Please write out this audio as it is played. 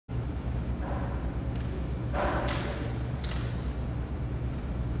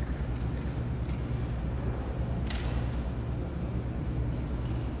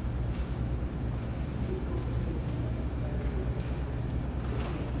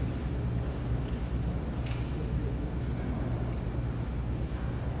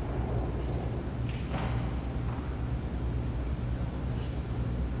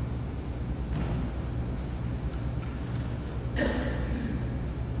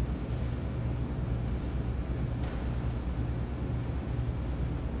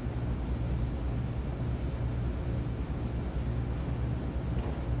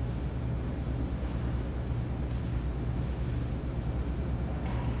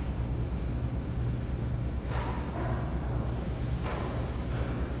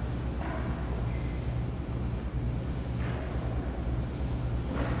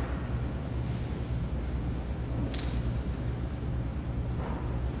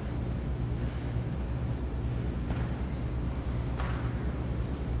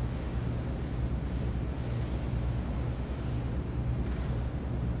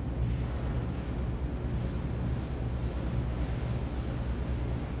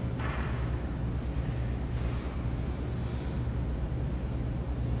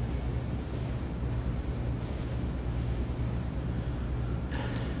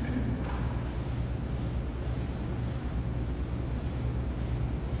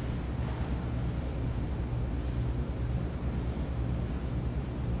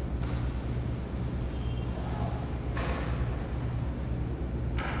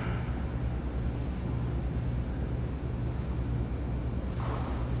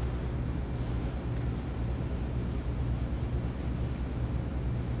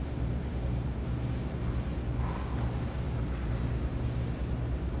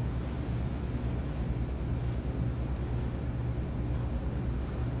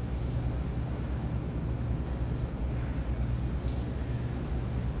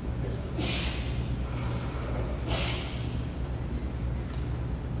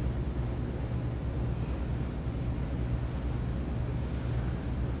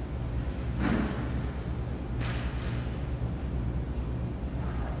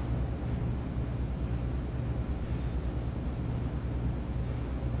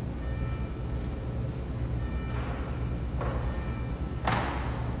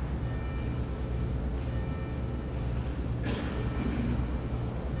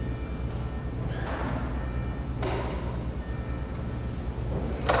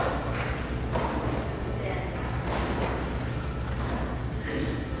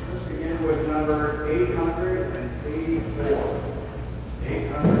884.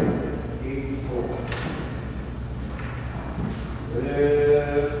 884.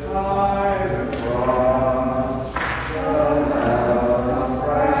 Lift high the cross, the Lamb of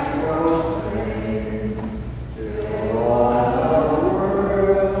Christ proclaim, till all the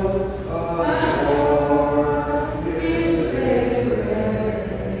world adore His sacred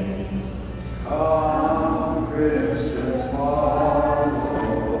name. Come, Christians, follow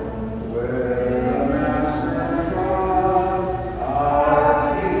where the Master God, our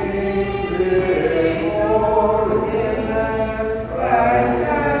King, lived forever. Christ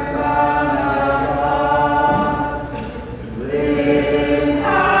the Son of God, lift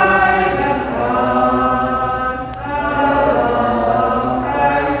high the cross, the love of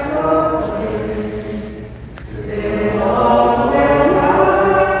Christ proclaim, till all the world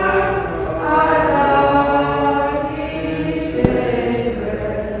adore His sacred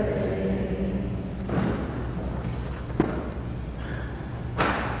name.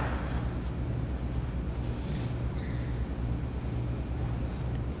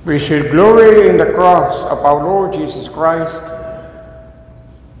 We should glory in the cross of our Lord Jesus Christ,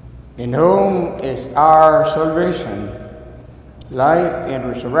 in whom is our salvation, life and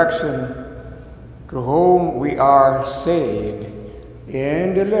resurrection, through whom we are saved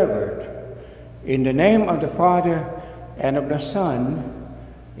and delivered. In the name of the Father, and of the Son,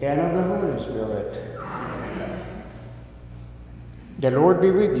 and of the Holy Spirit. The Lord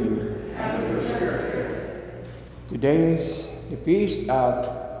be with you. And with your spirit. Today is the feast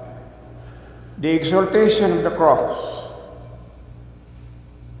of the exaltation of the cross.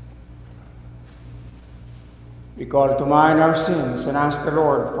 We call to mind our sins and ask the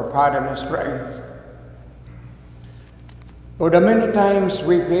Lord for pardon and strength. For the many times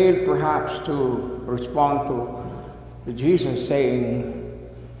we failed perhaps to respond to Jesus saying,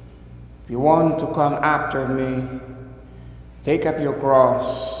 if you want to come after me, take up your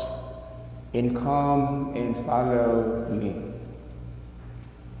cross and come and follow me.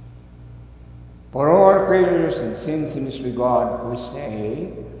 For all our failures and sins in this regard, we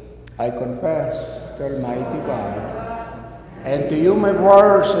say, I confess to Almighty God, and to you, my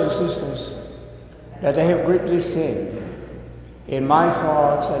brothers and sisters, that I have greatly sinned in my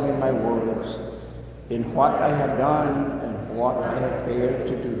thoughts and in my words, in what I have done and what I have failed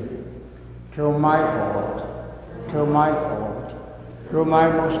to do, through my fault, through my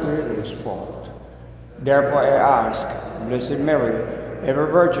most grievous fault. Therefore I ask, Blessed Mary, ever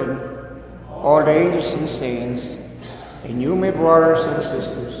Virgin, all the angels and saints, and you, my brothers and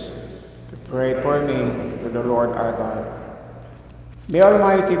sisters, to pray for me to the Lord our God. May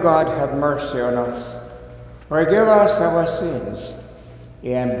Almighty God have mercy on us, forgive us our sins,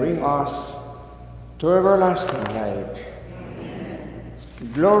 and bring us to everlasting life.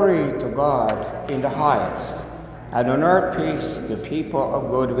 Glory to God in the highest, and on earth peace to the people of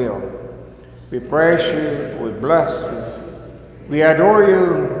good will. We praise you, we bless you, we adore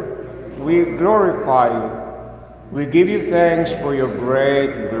you, we glorify you, we give you thanks for your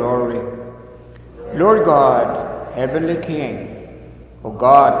great glory. Lord God, Heavenly King, O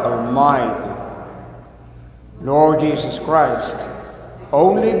God Almighty, Lord Jesus Christ,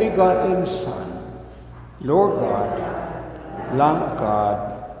 only begotten Son, Lord God, Lamb of God,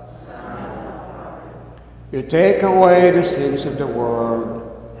 you take away the sins of the world,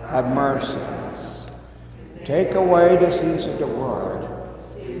 have mercy on us. Take away the sins of the world,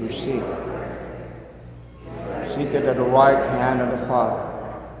 receive. Seated at the right hand of the Father,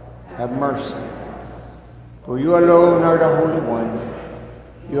 have mercy. For you alone are the Holy One,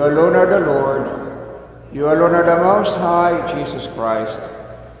 you alone are the Lord, you alone are the Most High, Jesus Christ.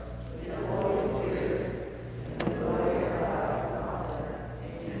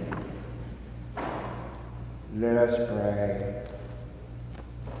 Let us pray.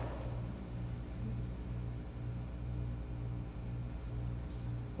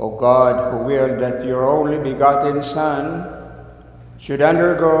 O God, who willed that your only begotten Son should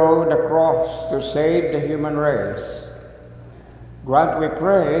undergo the cross to save the human race, grant, we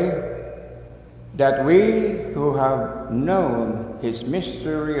pray, that we who have known his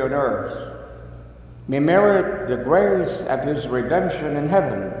mystery on earth may merit the grace of his redemption in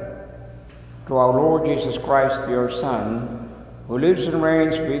heaven, through our Lord Jesus Christ, your Son, who lives and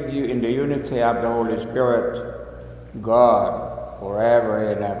reigns with you in the unity of the Holy Spirit, God, forever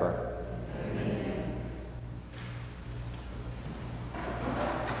and ever.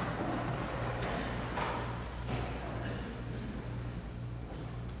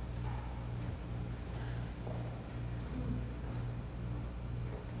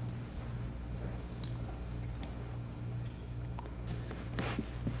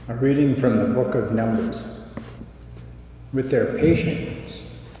 Amen. A reading from the book of Numbers. With their patience,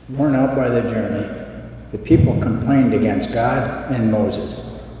 worn out by the journey, the people complained against God and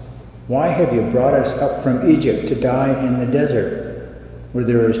Moses. "Why have you brought us up from Egypt to die in the desert, where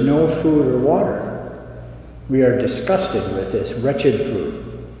there is no food or water? We are disgusted with this wretched food."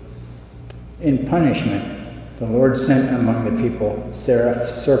 In punishment, the Lord sent among the people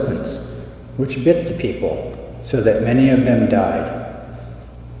serpents, which bit the people, so that many of them died.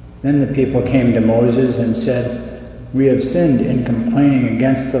 Then the people came to Moses and said, "We have sinned in complaining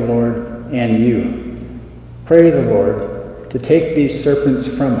against the Lord and you. Pray the Lord to take these serpents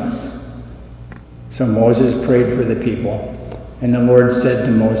from us." So Moses prayed for the people, and the Lord said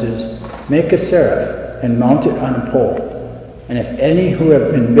to Moses, "Make a seraph and mount it on a pole, and if any who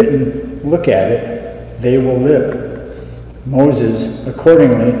have been bitten look at it, they will live." Moses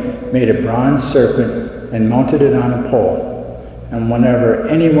accordingly made a bronze serpent and mounted it on a pole. And whenever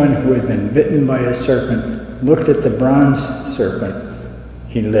anyone who had been bitten by a serpent looked at the bronze serpent,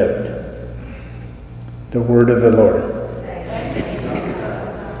 he lived. The word of the Lord.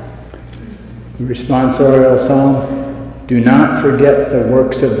 The responsorial psalm, "Do not forget the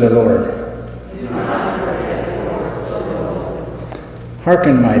works of the Lord."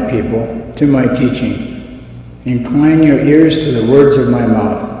 Hearken, my people, to my teaching. Incline your ears to the words of my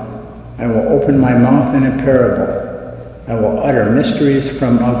mouth. I will open my mouth in a parable. I will utter mysteries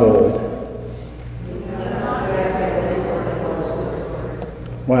from of old.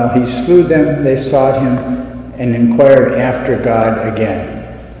 While he slew them, they sought him and inquired after God again,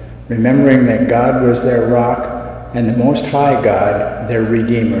 remembering that God was their rock and the Most High God their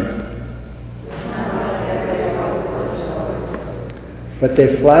Redeemer. But they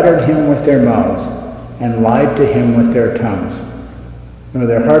flattered him with their mouths and lied to him with their tongues. Though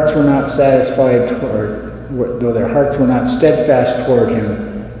their hearts were not steadfast toward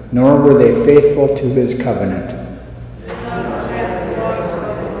him, nor were they faithful to his covenant.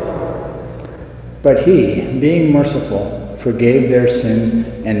 But he, being merciful, forgave their sin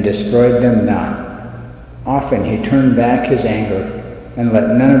and destroyed them not. Often he turned back his anger and let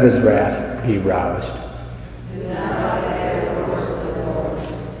none of his wrath be roused.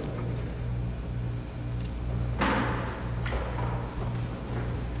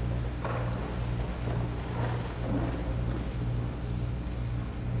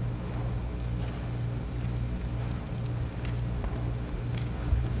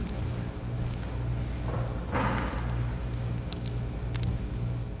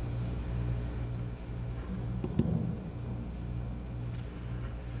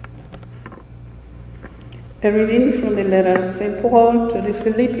 A reading from the letter of St. Paul to the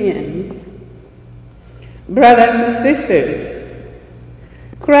Philippians. Brothers and sisters,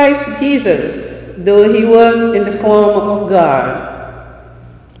 Christ Jesus, though he was in the form of God,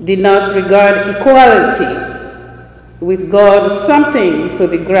 did not regard equality with God something to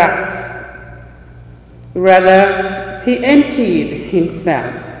be grasped. Rather, he emptied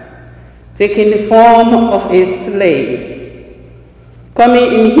himself, taking the form of a slave,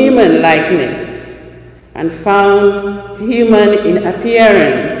 coming in human likeness, and found human in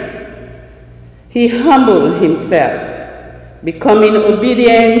appearance. He humbled himself, becoming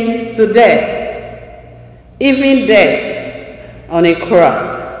obedient to death, even death on a cross.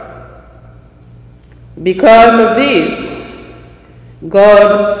 Because of this,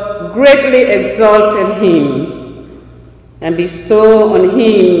 God greatly exalted him and bestowed on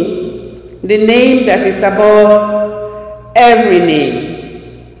him the name that is above every name,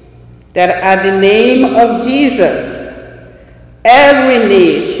 that at the name of Jesus, every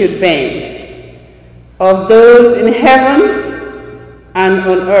knee should bend, of those in heaven and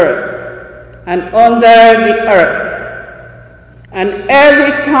on earth and under the earth, and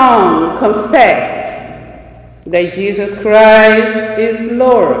every tongue confess that Jesus Christ is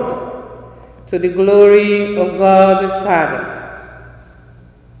Lord, to the glory of God the Father.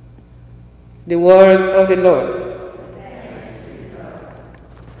 The word of the Lord.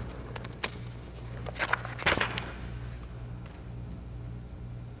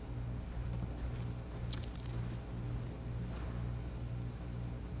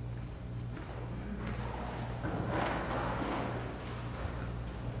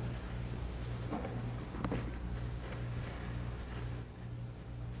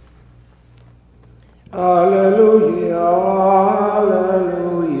 Alleluia,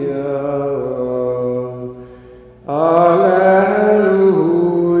 alleluia, alleluia.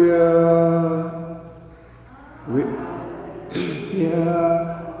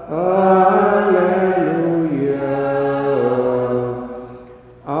 Alleluia,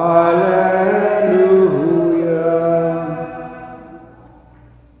 alleluia.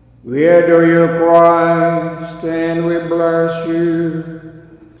 We adore you, Christ, and we bless you,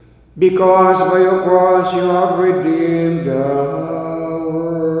 because by your cross you have redeemed the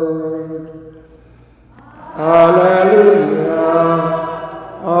world. Alleluia.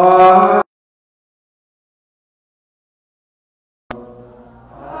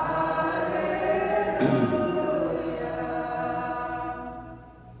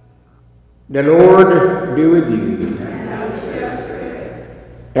 The Lord be with you.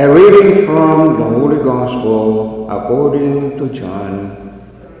 A reading from the Holy Gospel according to John.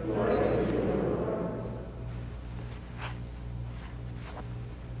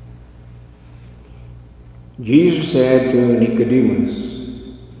 Jesus said to Nicodemus,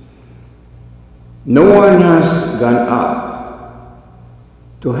 "No one has gone up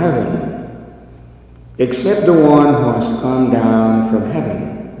to heaven except the one who has come down from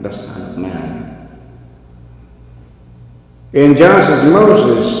heaven, the Son of Man. And just as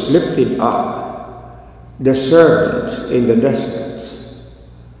Moses lifted up the serpent in the deserts,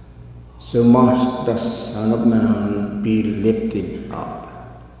 so must the Son of Man be lifted up,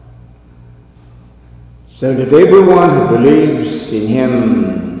 so that everyone who believes in him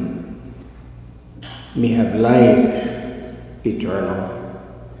may have life eternal.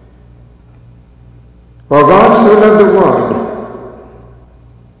 For God so loved the world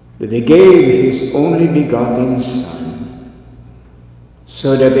that he gave his only begotten Son,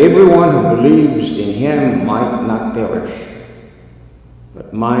 so that everyone who believes in him might not perish,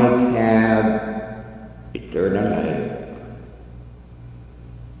 but might have eternal life.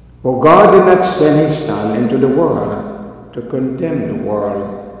 For God did not send his Son into the world to condemn the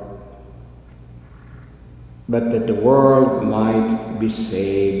world, but that the world might be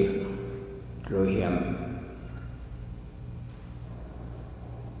saved through him."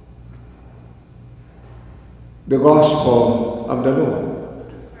 The Gospel of the Lord.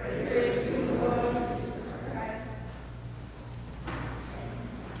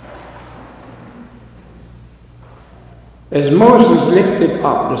 As Moses lifted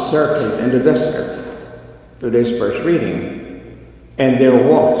up the serpent in the desert, today's first reading, and there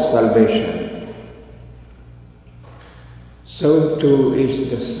was salvation, so too is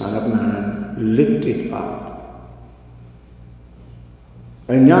the Son of Man lifted up.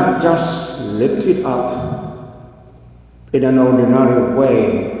 And not just lifted up in an ordinary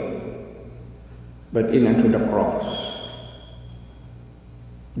way, but into the cross.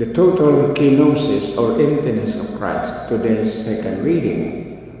 The total kenosis or emptiness of Christ, today's second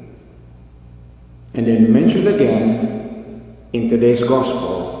reading. And then mentioned again in today's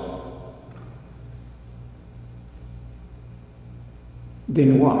Gospel.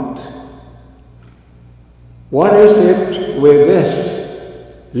 Then what? What is it with this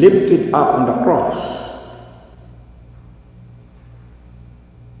lifted up on the cross?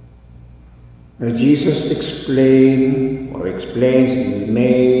 Jesus explains,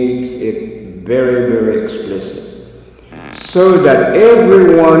 makes it very, very explicit, so that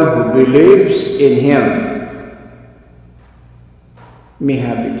everyone who believes in him may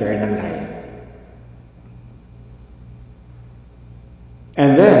have eternal life.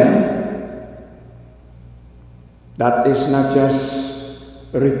 And then, that is not just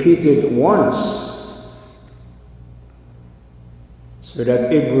repeated once, so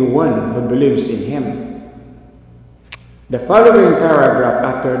that everyone who believes in him. The following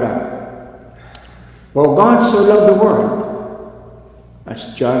paragraph after that. For God so loved the world,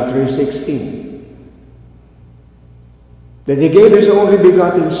 that's John 3:16, that he gave his only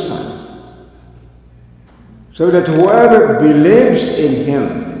begotten Son, so that whoever believes in him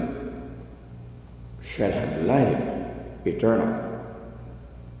shall have life eternal.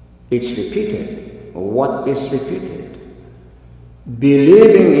 It's repeated. What is repeated?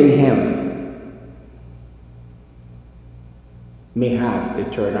 Believing in him may have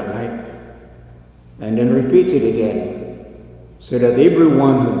eternal life. And then repeat it again, so that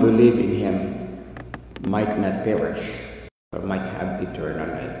everyone who believes in him might not perish, but might have eternal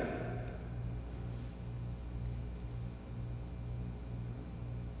life.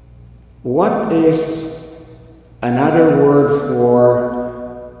 What is another word for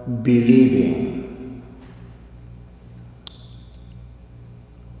believing?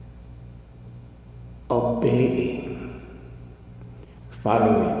 Obeying,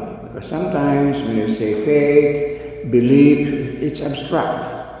 following. Because sometimes when you say faith, belief, it's abstract.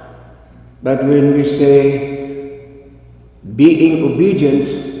 But when we say being obedient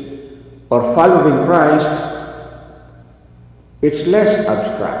or following Christ, it's less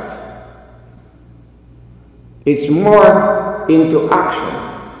abstract. It's more into action.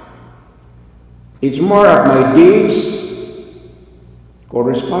 It's more of my deeds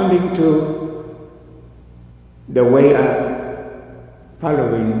corresponding to the way of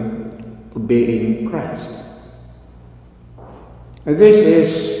following, obeying Christ. This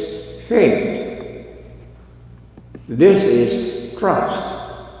is faith. This is trust.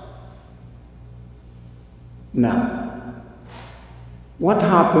 Now, what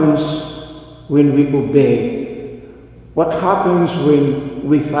happens when we obey? What happens when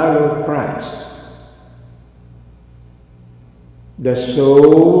we follow Christ? The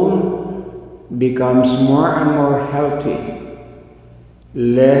soul becomes more and more healthy,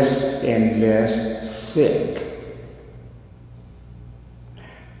 less and less sick.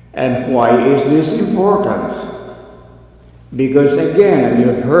 And why is this important? Because again, and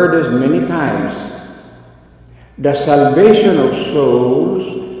you've heard this many times, the salvation of souls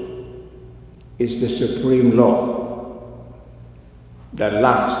is the supreme law, the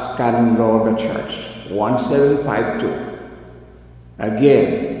last canon law of the Church, 1752.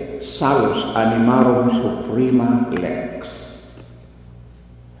 Again, salus animarum suprema lex.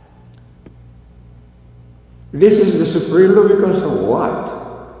 This is the supreme law because of what?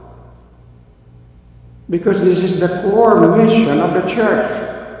 Because this is the core mission of the Church.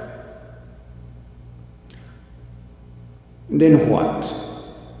 Then what?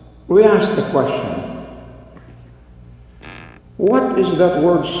 We ask the question, what is that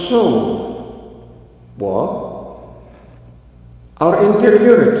word soul? Well, our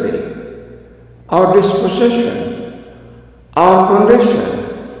interiority, our disposition, our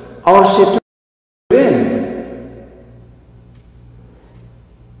condition, our situation.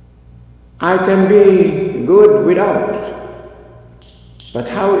 I can be good without, but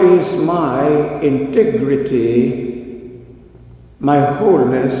how is my integrity, my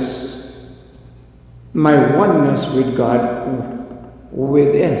wholeness, my oneness with God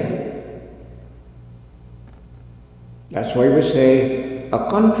within? That's why we say a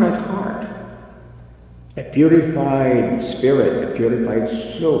contrite heart, a purified spirit, a purified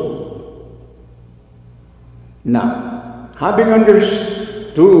soul. Now, having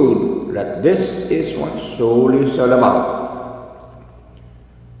understood that this is what soul is all about,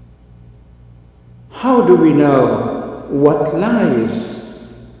 how do we know what lies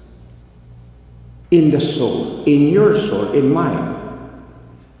in the soul, in your soul, in mine?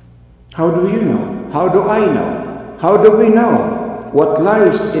 How do you know? How do I know? How do we know what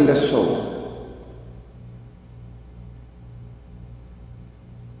lies in the soul?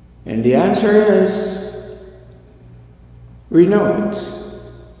 And the answer is, we know it.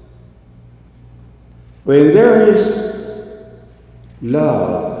 When there is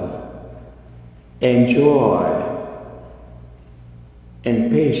love and joy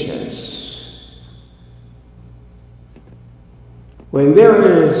and patience, when there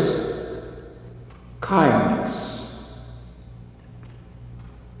is kindness,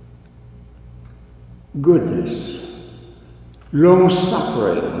 goodness,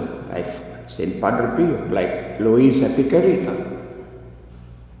 long-suffering, like St. Padre Pio, like Luisa Picarita,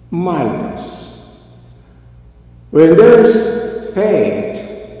 mildness. When there is faith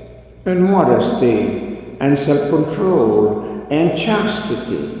and modesty and self-control and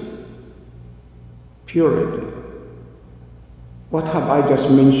chastity, purity. What have I just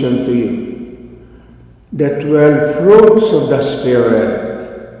mentioned to you? The 12 fruits of the Spirit.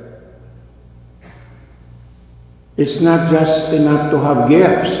 It's not just enough to have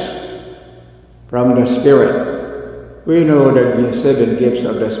gifts from the Spirit. We know the 7 gifts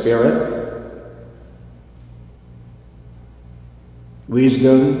of the Spirit.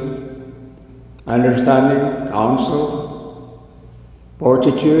 Wisdom, understanding, counsel,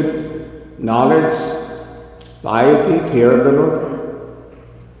 fortitude, knowledge, piety, fear of the Lord.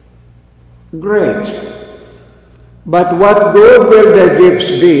 Great. But what good will the gifts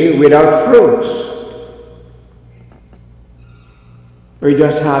be without fruits? We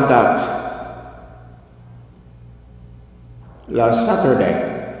just had that last Saturday.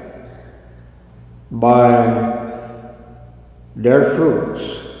 By their fruits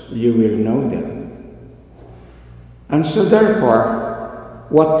you will know them. And so therefore,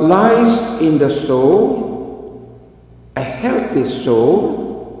 what lies in the soul, a healthy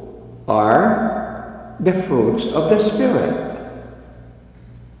soul, are the fruits of the Spirit.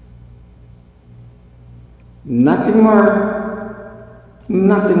 Nothing more,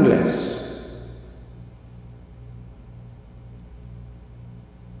 nothing less.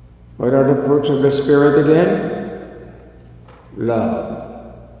 What are the fruits of the Spirit again?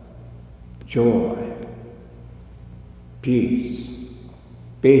 Love, joy, peace,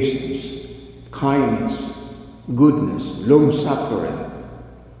 patience, kindness, goodness, long-suffering,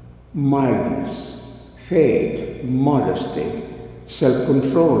 mildness, faith, modesty,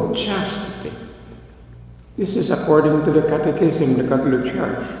 self-control, chastity. This is according to the Catechism of the Catholic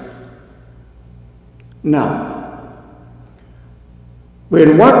Church. Now,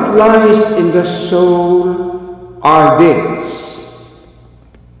 when what lies in the soul are these: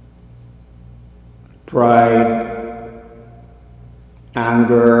 pride,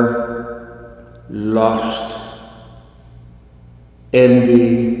 anger, lust,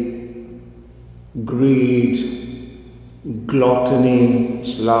 envy, greed, gluttony,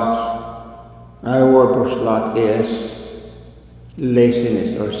 sloth. Our word for sloth is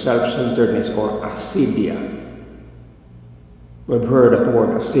laziness or self-centeredness or acedia. We've heard that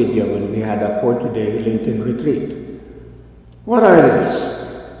word acedia when we had a 40-day Lenten retreat. What are these?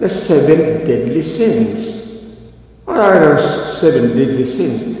 The 7 deadly sins. What are those 7 deadly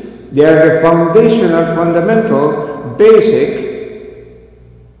sins? They are the foundational, fundamental, basic.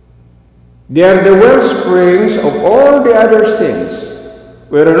 They are the wellsprings of all the other sins.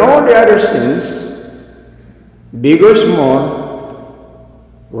 Wherein all the other sins, big or small,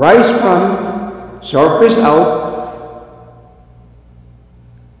 rise from, surface out,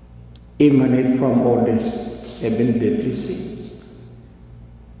 emanate from all these 7 deadly sins.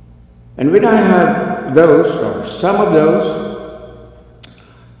 And when I have those, or some of those,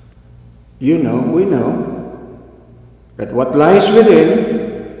 we know that what lies within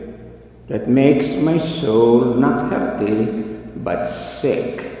that makes my soul not healthy but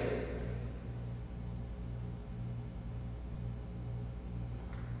sick.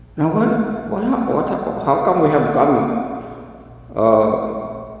 Now, how come we have come?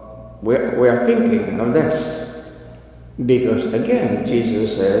 We are thinking of this because again,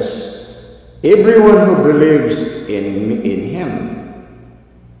 Jesus says, "Everyone who believes in Him,"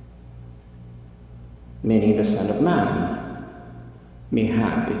 meaning the Son of Man, may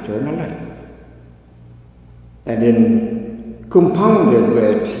have eternal life. And then compounded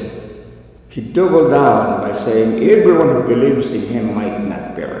with, he doubled down by saying, everyone who believes in Him might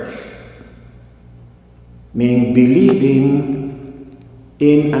not perish. Meaning believing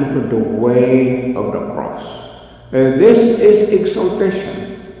in and through the way of the cross. This is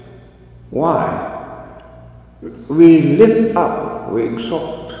exaltation. Why? We lift up, we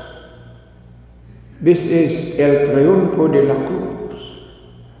exalt. This is el triunfo de la cruz,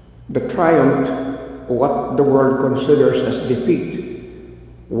 the triumph, what the world considers as defeat.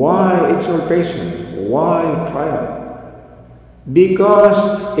 Why exaltation? Why triumph?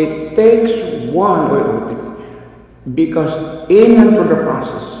 Because it takes because in and through the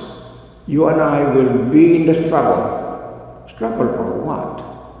process, you and I will be in the struggle. Struggle for what?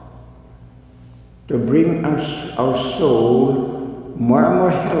 To bring our soul more and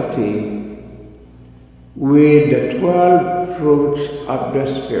more healthy with the 12 fruits of the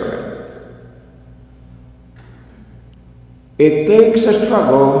Spirit. It takes a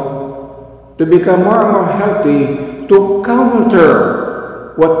struggle to become more and more healthy to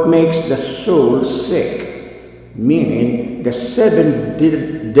counter what makes the soul sick, meaning the 7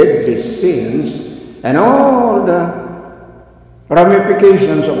 deadly sins and all the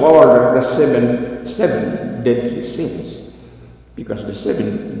ramifications of all the seven deadly sins. Because the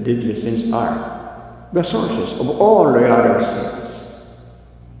 7 deadly sins are the sources of all the other sins.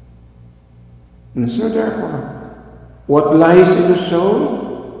 And so therefore, what lies in the soul?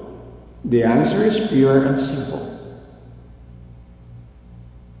 The answer is pure and simple.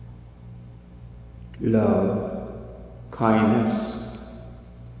 Love, kindness,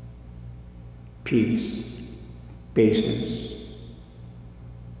 peace, patience,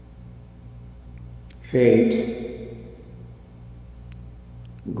 faith,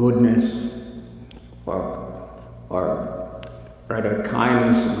 goodness, or rather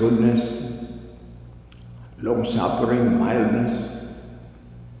kindness, goodness, long-suffering, mildness,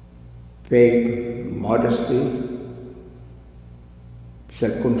 faith, modesty,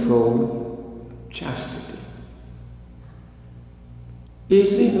 self-control, chastity.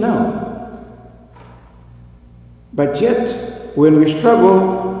 Easy? No. But yet, when we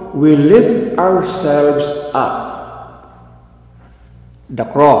struggle, we lift ourselves up. The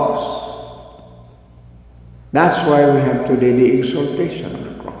cross. That's why we have today the exaltation of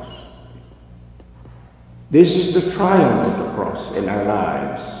the cross. This is the triumph of the cross in our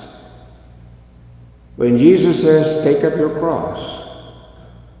lives. When Jesus says, take up your cross,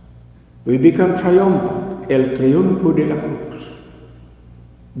 we become triumphant, el triunfo de la cruz.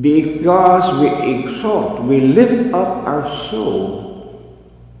 Because we exalt, we lift up our soul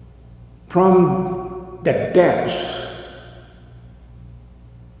from the depths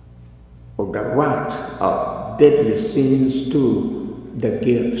of the wrath of deadly sins to the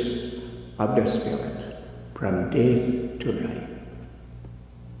gifts of the Spirit, from death to life.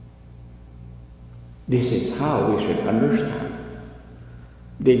 This is how we should understand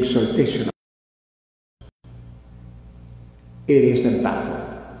the exaltation. It is a battle.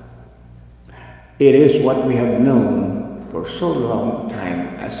 It is what we have known for so long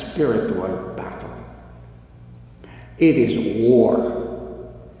time as spiritual battle. It is war.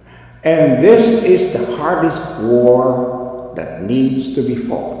 And this is the hardest war that needs to be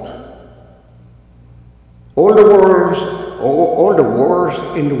fought. All the wars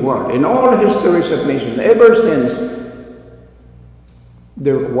in the world, in all histories of nations, ever since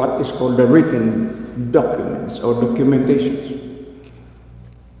what is called the written documents or documentations,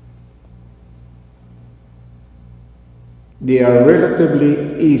 they are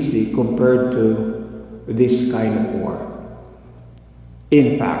relatively easy compared to this kind of war.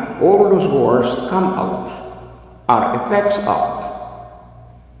 In fact, all those wars come out, are effects of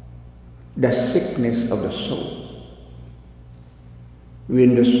the sickness of the soul.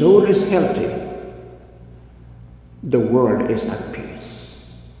 When the soul is healthy, the world is at peace.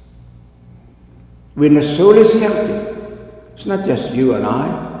 When the soul is healthy, it's not just you and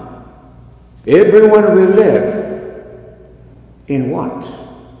I. Everyone will live in what?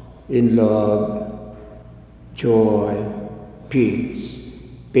 In love, joy, peace,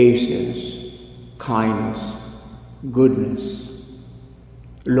 patience, kindness, goodness,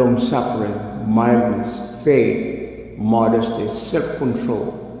 long-suffering, mildness, faith, modesty,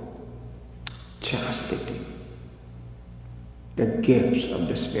 self-control, chastity, the gifts of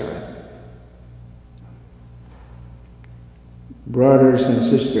the Spirit. Brothers and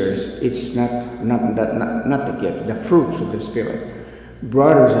sisters, it's not the gift, the fruits of the Spirit.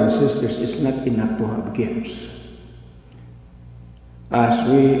 Brothers and sisters, it's not enough to have gifts. As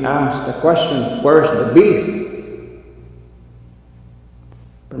we ask the question, where's the beef?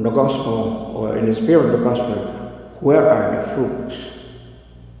 From the gospel, or in the spirit of the gospel, where are the fruits?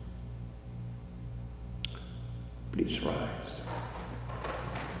 Please rise.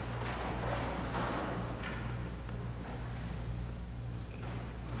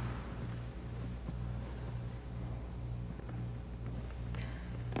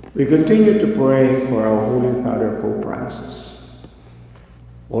 We continue to pray for our Holy Father Pope Francis,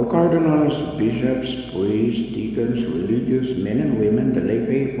 all cardinals, bishops, priests, deacons, religious, men and women, the lay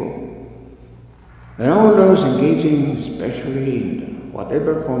faithful, and all those engaging especially in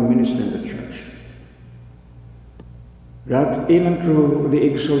whatever form ministry in the church, that in and through the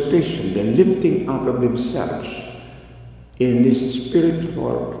exaltation, the lifting up of themselves in this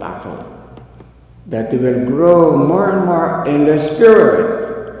spiritual battle, that they will grow more and more in the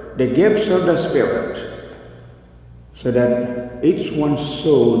Spirit, the gifts of the Spirit, so that each one's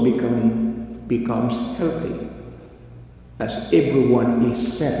soul becomes healthy, as everyone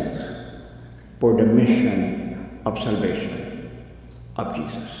is sent for the mission of salvation of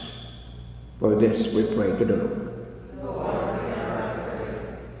Jesus. For this we pray to the Lord.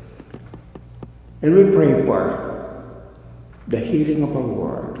 And we pray for the healing of our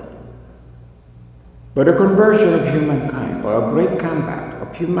world, for the conversion of humankind, for a great comeback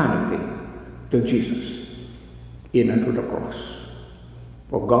of humanity to Jesus in and through the cross,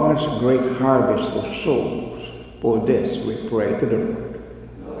 for God's great harvest of souls. For this we pray to the Lord.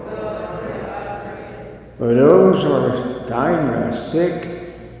 For those who are dying or are sick,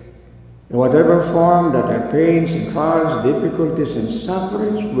 in whatever form, that their pains and trials, difficulties and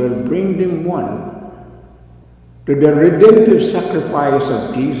sufferings will bring them one to the redemptive sacrifice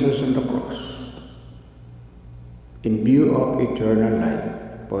of Jesus on the cross, in view of eternal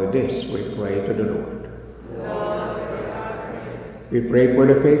life. For this we pray to the Lord. We pray for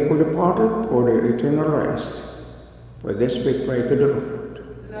the faithful departed, for their eternal rest. For this we pray to the Lord.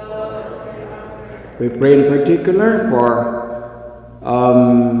 We pray in particular for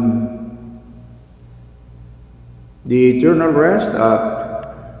the eternal rest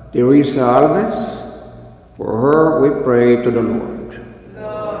of Teresa Alves. For her we pray to the Lord.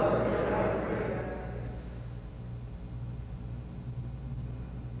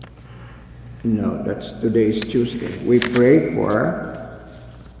 No, that's today's Tuesday. We pray for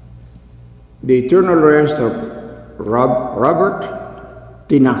the eternal rest of Robert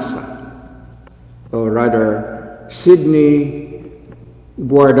Tinasa, or rather Sidney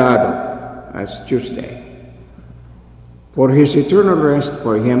Guardado, as Tuesday. For his eternal rest,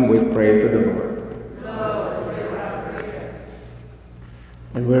 for him we pray to the Lord.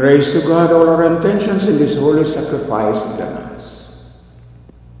 And we raise to God all our intentions in this holy sacrifice of the Mass.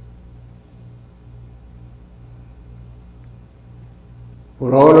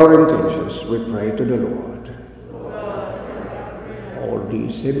 For all our intentions, we pray to the Lord. All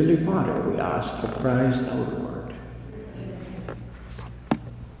these, Heavenly Father, we ask for Christ our Lord.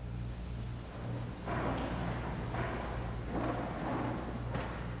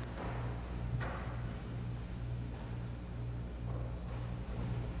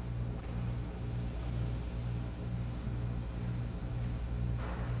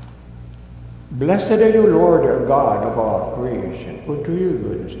 Blessed are you, Lord, our God of all creation, for through your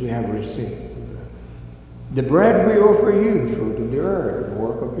goodness we have received the bread we offer you, fruit of the earth, the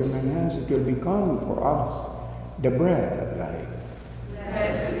work of human hands, it will become for us the bread of life.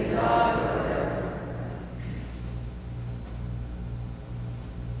 Blessed be God forever.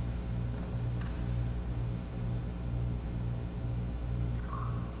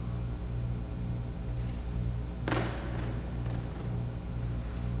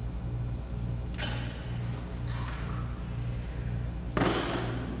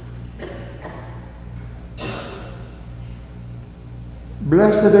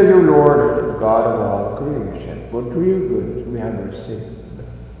 Blessed are you, Lord, God of all creation, for through your goodness we have received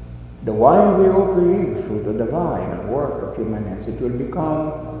the wine we offer you, fruit of the vine, and work of human hands, it will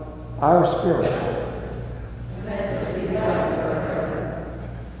become our spirit. Blessed be God forever.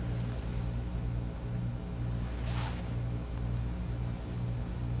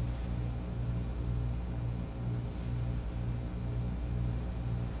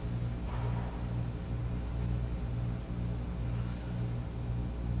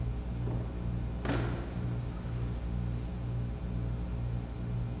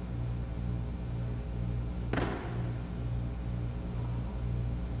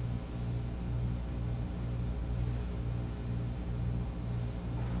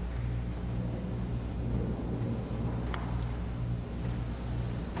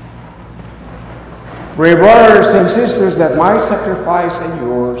 Pray, brothers and sisters, that my sacrifice and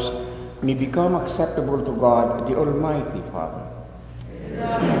yours may become acceptable to God, the Almighty Father.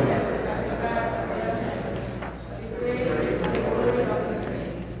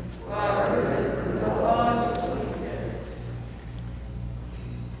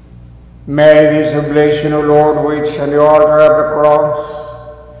 May this oblation, O Lord, which on the altar of the cross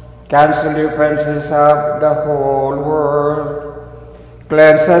cancel the offenses of the whole world,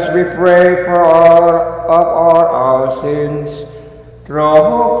 cleanse us, we pray, of our sins,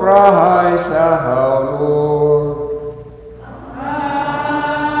 through Christ our Lord. Amen.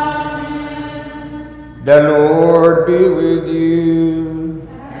 The Lord be with you.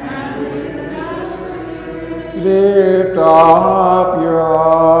 And with your spirit. Lift up your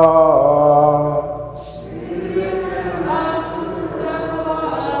hearts.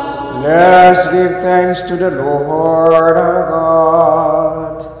 Let us give thanks to the Lord our God.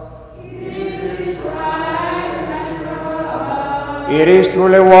 It is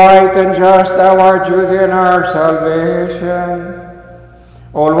truly right and just, our duty and our salvation,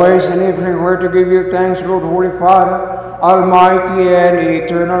 always and everywhere to give you thanks, Lord, Holy Father, Almighty and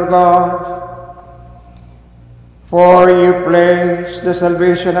eternal God. For you placed the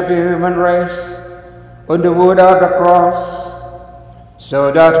salvation of the human race on the wood of the cross,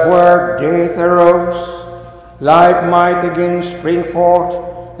 so that where death arose, life might again spring forth,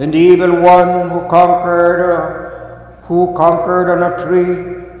 and the evil one who conquered on a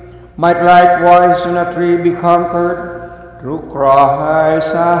tree, might likewise on a tree be conquered through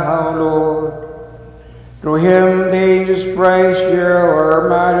Christ our Lord. Through him the angels praise your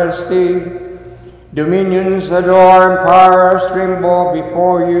majesty, dominions adore and powers tremble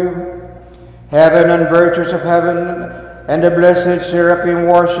before you. Heaven and virtues of heaven and the blessed seraphim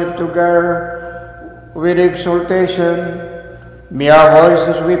worship together with exultation. May our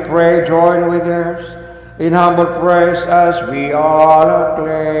voices, we pray, join with theirs in humble praise as we all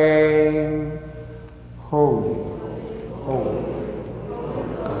acclaim. Holy, holy.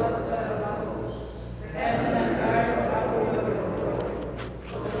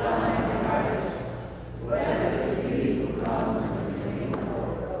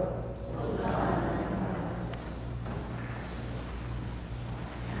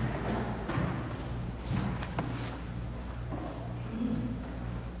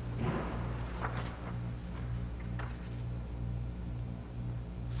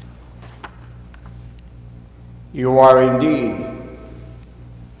 You are indeed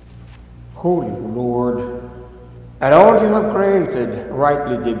holy, Lord, and all you have created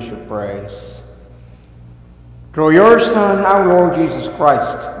rightly gives you praise. Through your Son, our Lord Jesus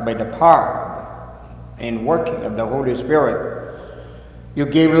Christ, by the power and working of the Holy Spirit, you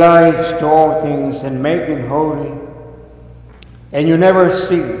gave life to all things and make them holy, and you never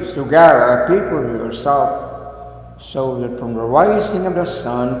cease to gather a people to yourself, so that from the rising of the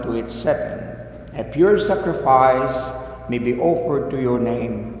sun to its setting, a pure sacrifice may be offered to your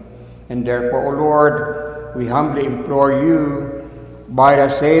name. And therefore, O Lord, we humbly implore you, by the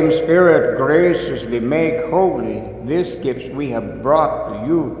same Spirit, graciously make holy these gifts we have brought to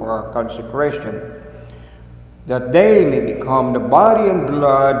you for our consecration, that they may become the body and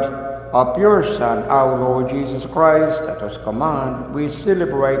blood of your Son, our Lord Jesus Christ, at his command, we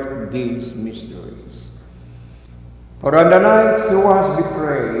celebrate these mysteries. For on the night he was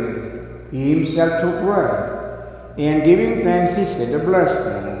betrayed, he himself took bread, and giving thanks, he said a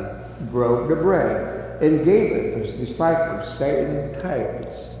blessing, broke the bread, and gave it to his disciples, saying, "Take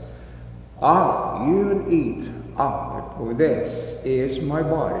this, all you and eat of it, for this is my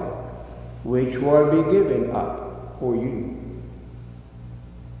body, which will be given up for you."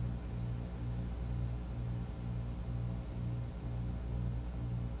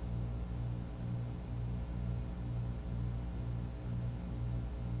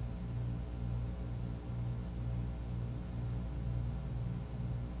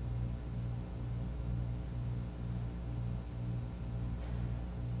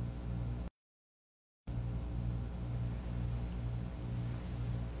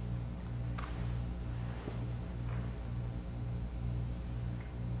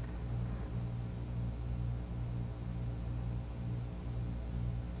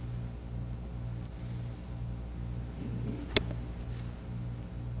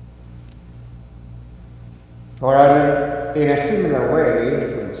 For in a similar way,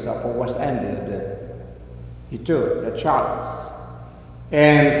 when supper was ended, he took the chalice,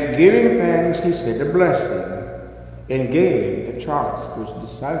 and giving thanks, he said a blessing, and gave the chalice to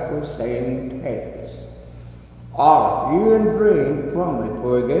his disciples, saying, "Take this, all of you, and drink from it,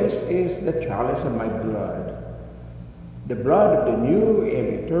 for this is the chalice of my blood, the blood of the new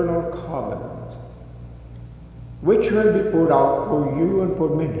and eternal covenant, which will be poured out for you and for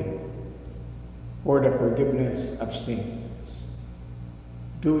many, for the forgiveness of sins.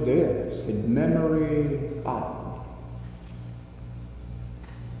 Do this in memory of me."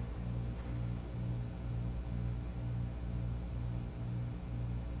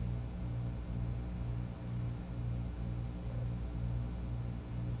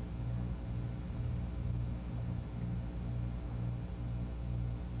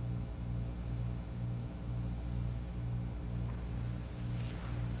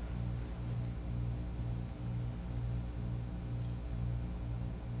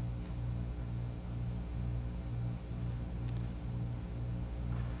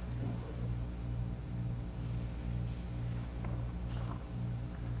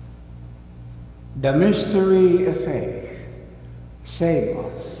 The mystery of faith. Save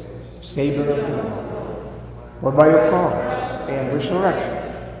us, Savior of the world, for by your cross and resurrection.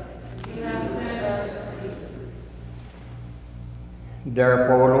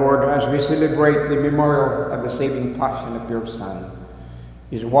 Therefore, Lord, as we celebrate the memorial of the saving passion of your Son,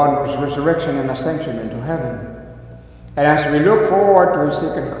 his wondrous resurrection and ascension into heaven, and as we look forward to his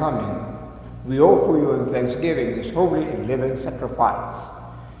second coming, we offer you in thanksgiving this holy and living sacrifice.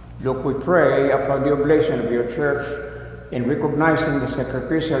 Look, we pray, upon the oblation of your church, in recognizing the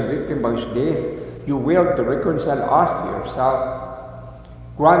sacrificial victim by his death, you willed to reconcile us to yourself.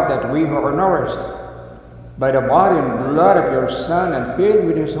 Grant that we who are nourished by the body and blood of your Son and filled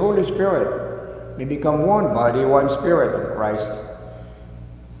with his Holy Spirit may become one body, one spirit in Christ.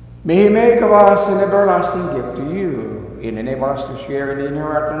 May he make of us an everlasting gift to you, and enable us to share in the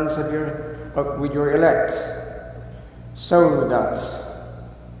inheritance with your elect, so that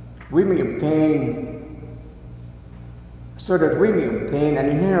we may obtain an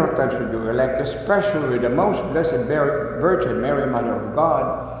inheritance with your elect, especially the most blessed Virgin Mary, Mother of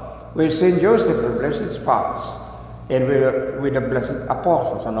God, with Saint Joseph, the blessed spouse, and with the blessed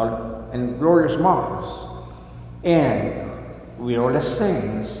apostles and glorious martyrs, and with all the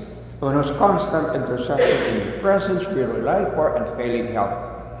saints, on whose constant intercession in the presence we rely for unfailing help.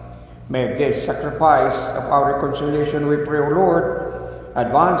 May this sacrifice of our reconciliation, we pray, O Lord,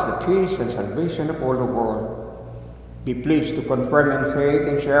 advance the peace and salvation of all the world. Be pleased to confirm in faith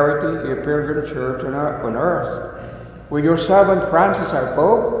and charity your pilgrim church on earth, with your servant Francis our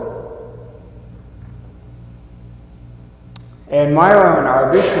Pope, and Myron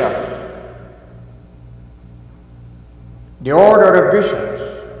our Bishop, the order of bishops,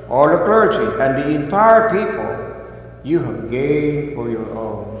 all the clergy, and the entire people you have gained for your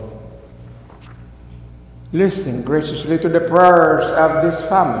own. Listen graciously to the prayers of this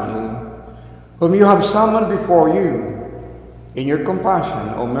family, whom you have summoned before you. In your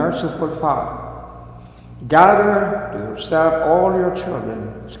compassion, O merciful Father, gather to yourself all your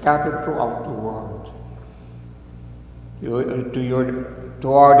children scattered throughout the world.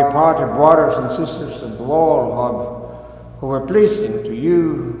 To our departed brothers and sisters, and to all who were pleasing to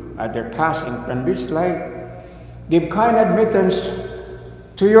you at their passing from this life, give kind admittance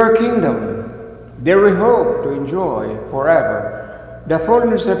to your kingdom. There we hope to enjoy forever the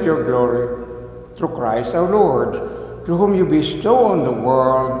fullness of your glory, through Christ our Lord, to whom you bestow on the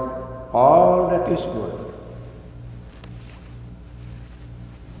world all that is good.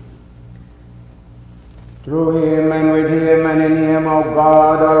 Through him and with him and in him, O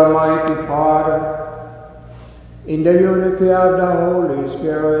God, Almighty Father, in the unity of the Holy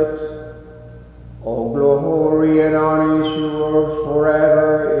Spirit, all glory and honor is yours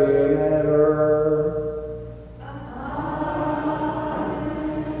forever and ever.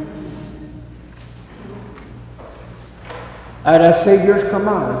 At the Savior's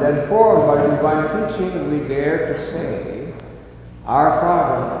command and formed by divine teaching, we dare to say, Our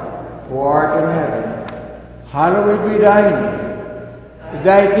Father, who art in heaven, hallowed be thy name.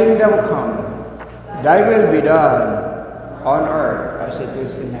 Thy kingdom come, thy will be done, on earth as it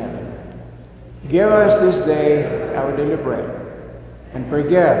is in heaven. Give us this day our daily bread, and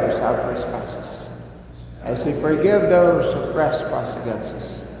forgive us our trespasses, as we forgive those who trespass against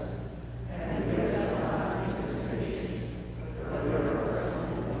us.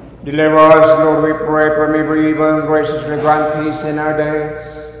 Deliver us, Lord, we pray, from every evil, and graciously grant peace in our days,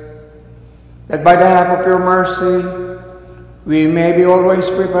 that by the help of your mercy we may be always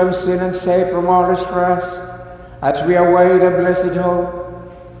free from sin and safe from all distress, as we await the blessed hope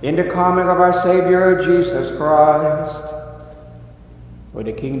in the coming of our Savior Jesus Christ. For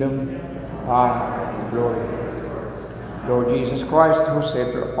the kingdom, power, and glory. Lord Jesus Christ, who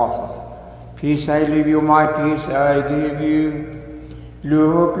said to the apostles, Peace I leave you, my peace I give you.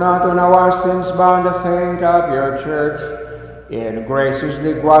 Look not on our sins, but on the faith of your church, and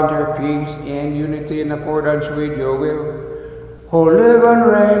graciously grant her peace and unity in accordance with your will, who live and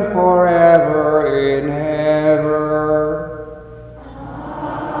reign forever and ever.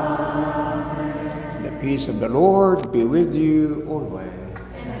 Amen. The peace of the Lord be with you always.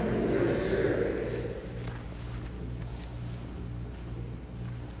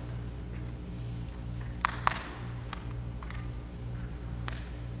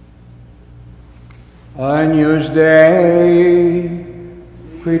 Agnus Dei,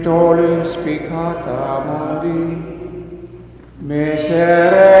 qui tollis peccata mundi,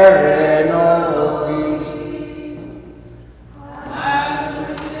 miserere nobis.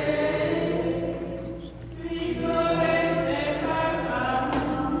 Agnus Dei, qui tollis peccata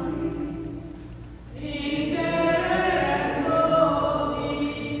mundi, miserere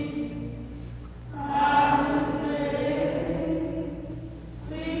nobis. Agnus Dei,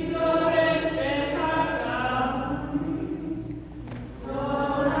 qui tollis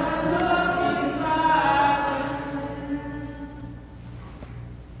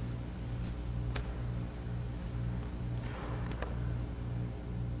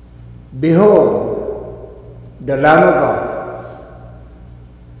Behold, the Lamb of God.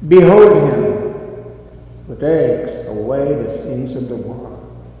 Behold him who takes away the sins of the world.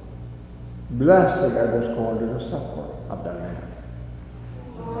 Blessed are those called to the supper of the Lamb.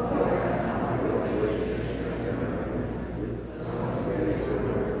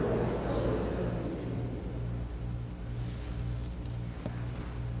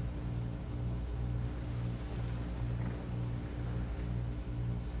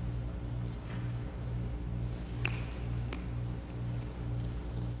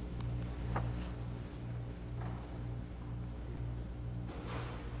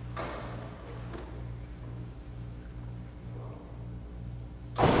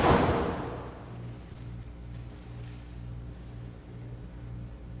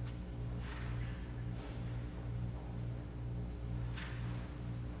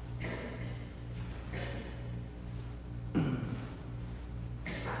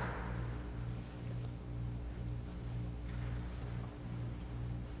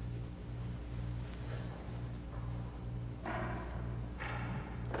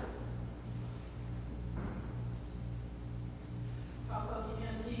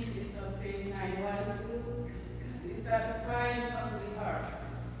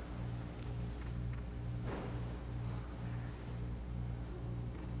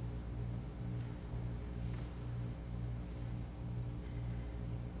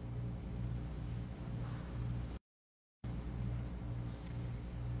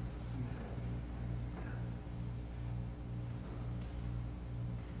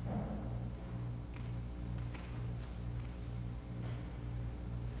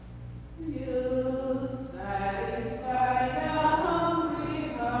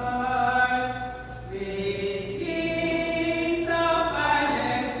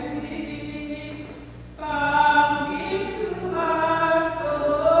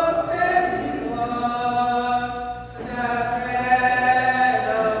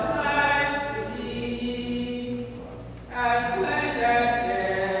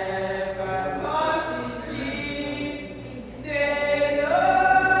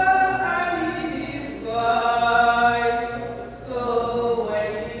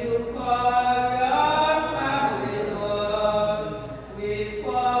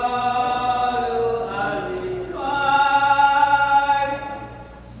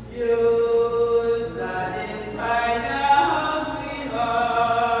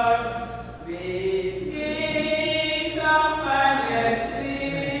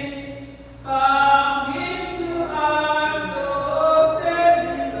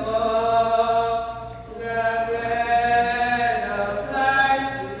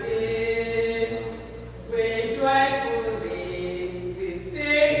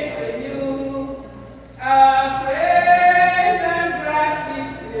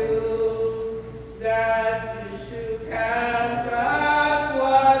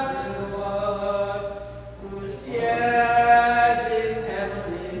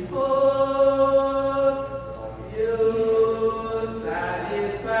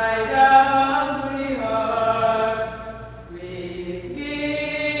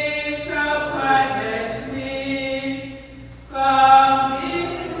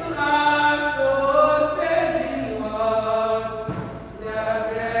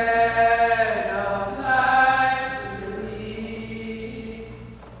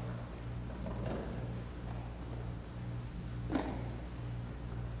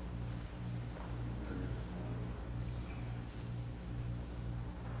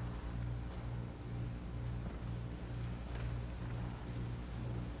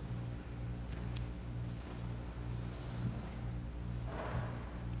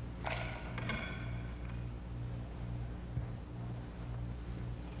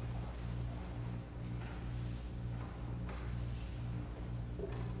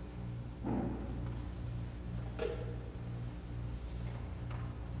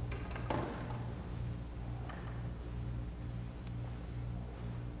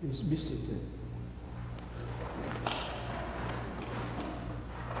 Please be seated.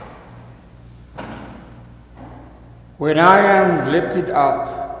 When I am lifted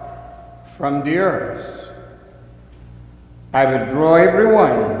up from the earth, I will draw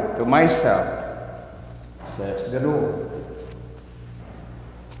everyone to myself, says the Lord.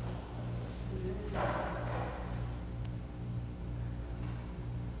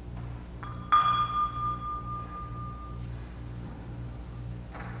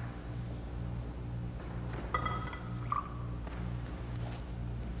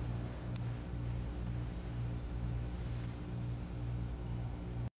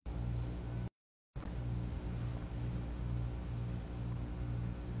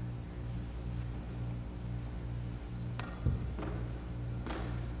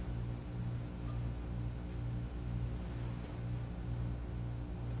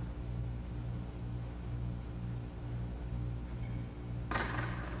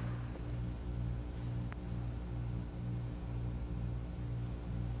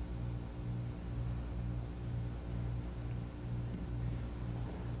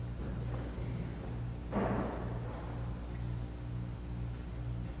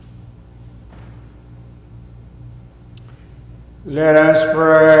 Let us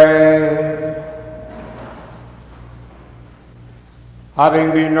pray.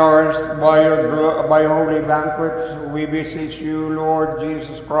 Having been nourished by your holy banquets, we beseech you, Lord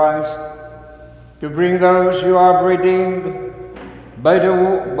Jesus Christ, to bring those you have redeemed by the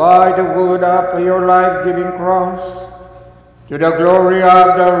wood of your life-giving cross to the glory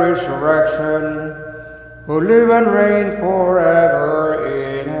of the resurrection, who live and reign forever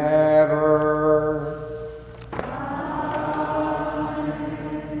in heaven.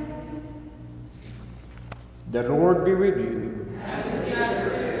 The Lord be with you. And with your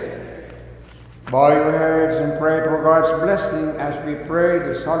spirit. Bow your heads and pray for God's blessing as we pray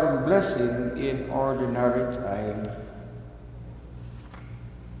the solemn blessing in ordinary time.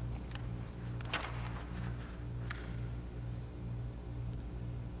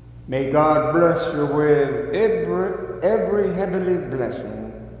 May God bless you with every heavenly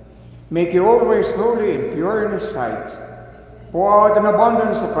blessing. Make you always holy and pure in His sight. Pour out an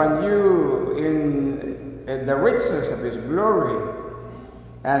abundance upon you in the riches of His glory,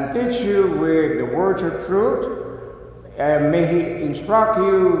 and teach you with the words of truth, and may He instruct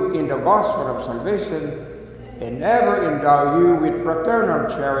you in the gospel of salvation, and ever endow you with fraternal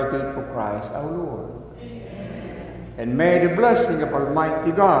charity through Christ our Lord. Amen. And may the blessing of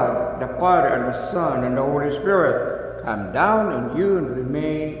Almighty God, the Father and the Son and the Holy Spirit come down on you and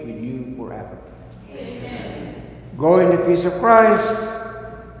remain with you forever. Amen. Go in the peace of Christ,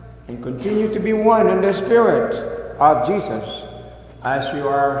 and continue to be one in the Spirit of Jesus as you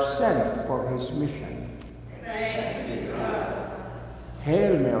are sent for His mission. Thanks be to God.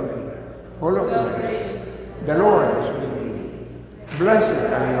 Hail Mary, full of grace, the Lord is with you.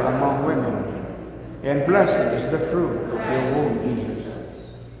 Blessed are you among women, and blessed is the fruit of your womb, Jesus.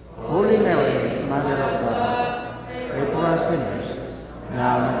 Holy Mary, Mother of God, pray for us sinners,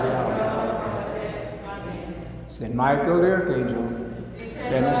 now and at the hour of our death. Amen. Saint Michael the Archangel,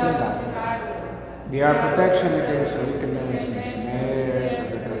 defend us in battle. Be our protection against the wickedness and snares of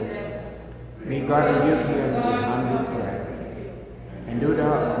the devil. May God rebuke him in humbly pray, and do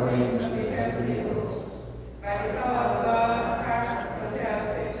thou praise the heavenly host.